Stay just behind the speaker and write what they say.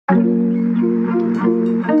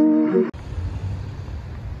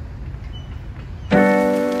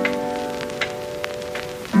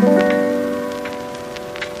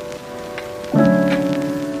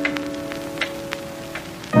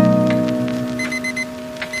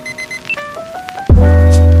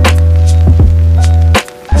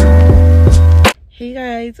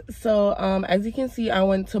guys, so as you can see, I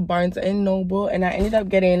went to Barnes and Noble and I ended up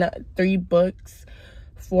getting 3 books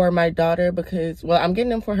for my daughter because, well, I'm getting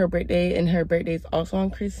them for her birthday, and her birthday is also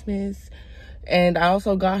on Christmas. And I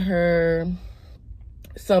also got her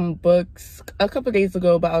some books a couple days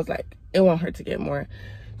ago, but I was like, it won't hurt to get more.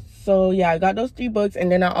 So yeah, I got those 3 books,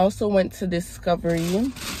 and then I also went to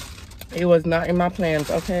Discovery. It was not in my plans,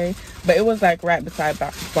 okay, but it was like right beside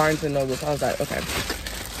Barnes and Noble, so I was like, okay.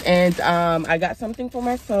 And I got something for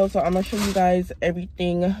myself, so I'm gonna show you guys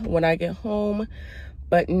everything when I get home.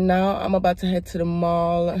 But now I'm about to head to the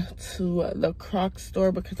mall, to the Crocs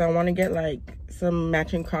store, because I want to get like some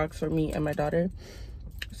matching Crocs for me and my daughter.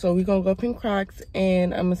 So we're gonna go up in Crocs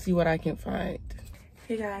and I'm gonna see what I can find.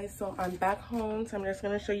 Hey guys, so I'm back home, so I'm just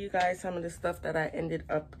gonna show you guys some of the stuff that I ended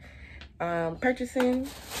up purchasing.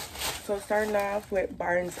 So starting off with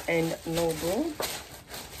Barnes and Noble,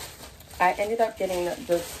 I ended up getting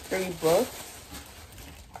just 3 books.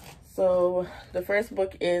 So the first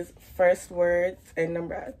book is First Words and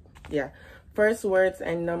Numbers. Yeah, First Words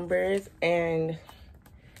and Numbers, and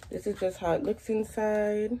this is just how it looks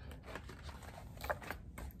inside.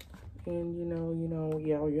 And you know,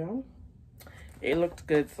 it looked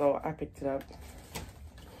good, so I picked it up.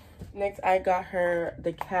 Next, I got her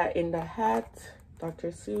The Cat in the Hat,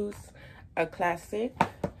 Dr. Seuss, a classic.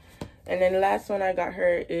 And then the last one I got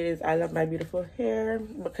her is I Love My Beautiful Hair,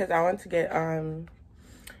 because I want to get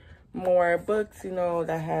more books, you know,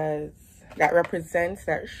 that represents,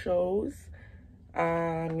 that shows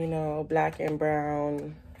you know, black and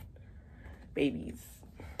brown babies.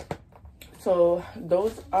 So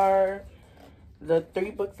those are the 3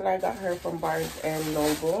 books that I got her from Barnes and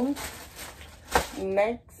Noble.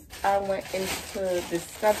 Next, I went into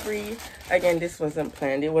Discovery. Again, this wasn't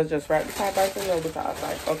planned. It was just right beside Barnes and Noble, so I was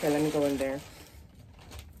like, okay, let me go in there.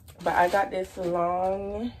 But I got this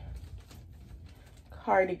long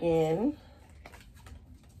cardigan.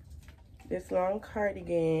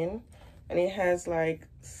 And it has like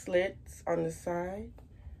slits on the side.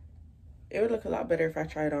 It would look a lot better if I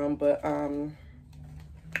tried it on, but I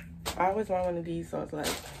always want one of these, so I was like,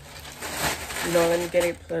 you know, let me get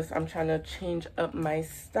it. Plus I'm trying to change up my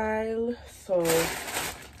style, so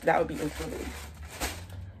that would be included.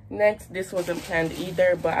 Next, this wasn't planned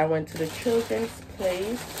either, but I went to the children's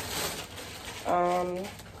place.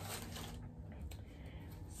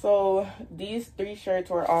 So these 3 shirts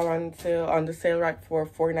were all on sale on the sale rack for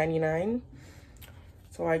 $4.99.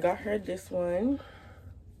 So I got her this one.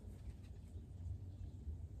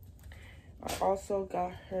 I also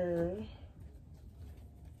got her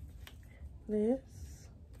this.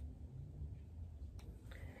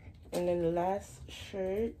 And then the last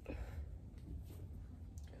shirt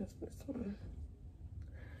is this one.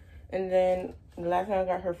 And then the last one I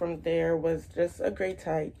got her from there was just a gray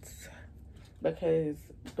tights, because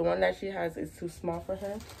the one that she has is too small for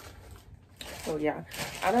her. So yeah,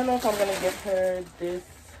 I don't know if I'm gonna give her this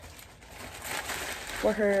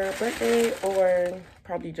for her birthday, or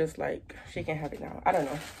probably just like she can have it now. I don't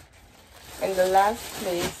know. And the last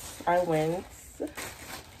place I went,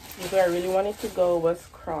 where I really wanted to go, was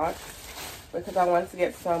Crocs, because I wanted to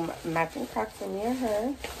get some matching Crocs for me and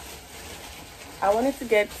her. I wanted to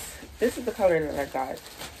get, this is the color that I got.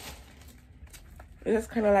 It's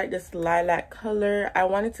kind of like this lilac color. I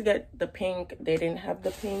wanted to get the pink. They didn't have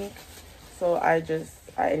the pink, so I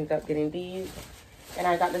ended up getting these. And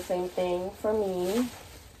I got the same thing for me,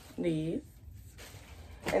 these.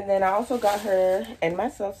 And then I also got her and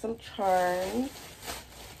myself some charms.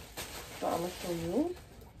 So I'm gonna show you.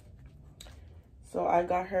 So I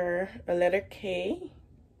got her a letter K.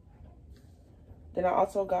 Then I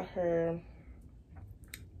also got her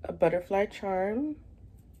a butterfly charm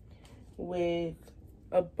with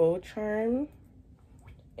a bow charm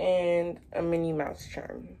and a Minnie Mouse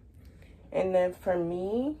charm. And then for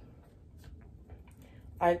me,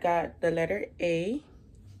 I got the letter A.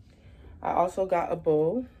 I also got a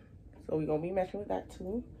bow, so we're gonna be matching with that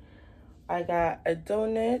too. I got a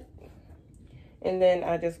donut, and then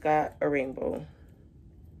I just got a rainbow.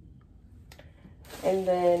 And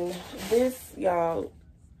then this, y'all,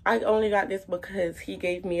 I only got this because he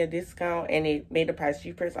gave me a discount and it made the price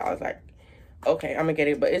cheaper, so I was like, okay, I'm gonna get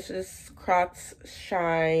it. But it's just Crocs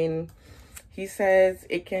Shine. He says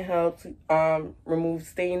it can help remove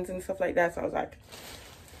stains and stuff like that, so I was like,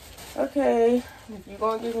 okay, if you're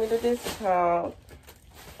gonna give me the discount.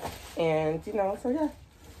 And you know, so yeah,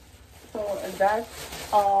 so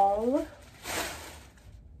that's all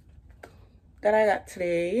that I got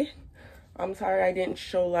today. I'm sorry I didn't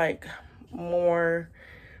show like more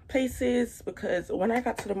places, because when I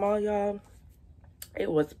got to the mall, y'all,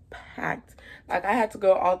 it was packed. Like, I had to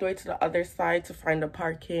go all the way to the other side to find the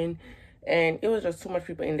parking, and it was just too much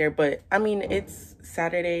people in there. But I mean, it's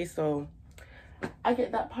Saturday, so I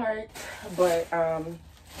get that part. But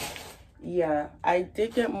yeah, I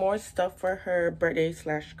did get more stuff for her birthday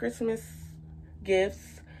 / Christmas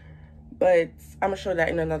gifts, but I'm gonna show that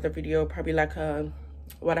in another video, probably like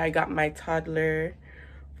what I got my toddler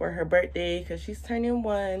for her birthday, because she's turning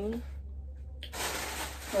 1.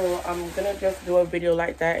 So I'm gonna just do a video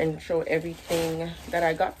like that and show everything that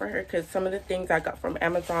I got for her, because some of the things I got from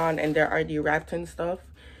Amazon and they're already wrapped and stuff.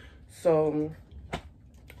 So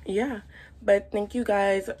yeah, but thank you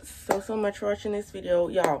guys so much for watching this video.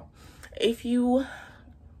 Y'all, if you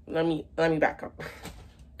let me back up.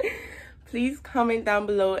 Please comment down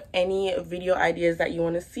below any video ideas that you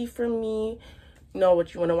want to see from me, know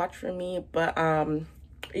what you want to watch from me. But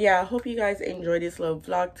yeah, I hope you guys enjoyed this little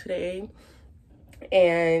vlog today,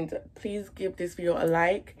 and please give this video a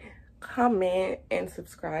like, comment, and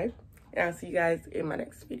subscribe, and I'll see you guys in my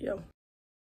next video.